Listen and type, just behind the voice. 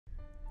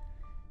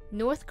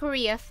North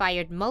Korea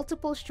fired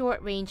multiple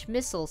short-range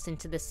missiles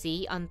into the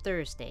sea on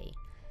Thursday.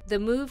 The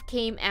move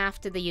came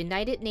after the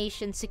United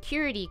Nations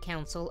Security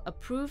Council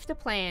approved a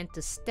plan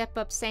to step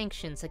up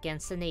sanctions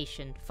against the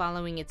nation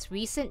following its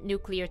recent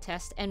nuclear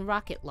test and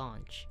rocket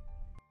launch.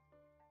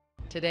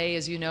 Today,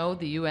 as you know,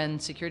 the UN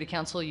Security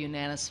Council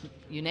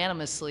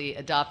unanimously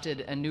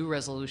adopted a new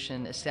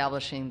resolution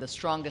establishing the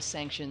strongest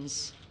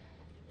sanctions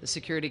the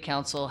Security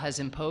Council has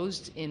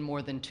imposed in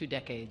more than 2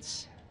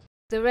 decades.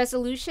 The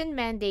resolution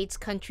mandates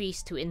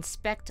countries to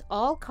inspect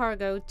all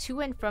cargo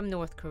to and from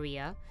North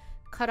Korea,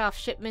 cut off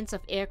shipments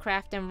of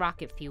aircraft and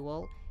rocket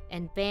fuel,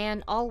 and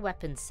ban all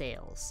weapons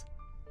sales.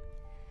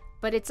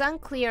 But it's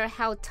unclear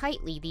how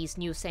tightly these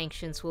new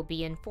sanctions will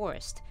be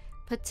enforced,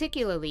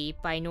 particularly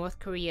by North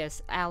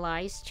Korea's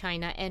allies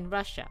China and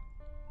Russia.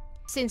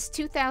 Since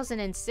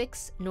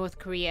 2006, North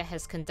Korea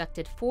has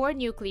conducted 4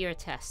 nuclear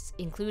tests,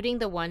 including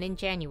the one in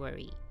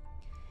January.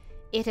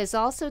 It has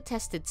also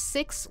tested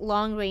 6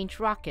 long-range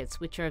rockets,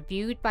 which are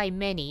viewed by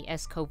many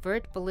as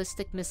covert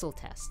ballistic missile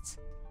tests.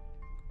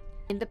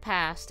 In the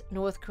past,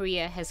 North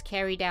Korea has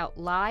carried out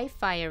live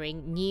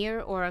firing near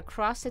or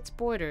across its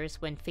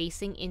borders when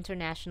facing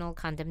international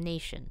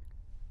condemnation.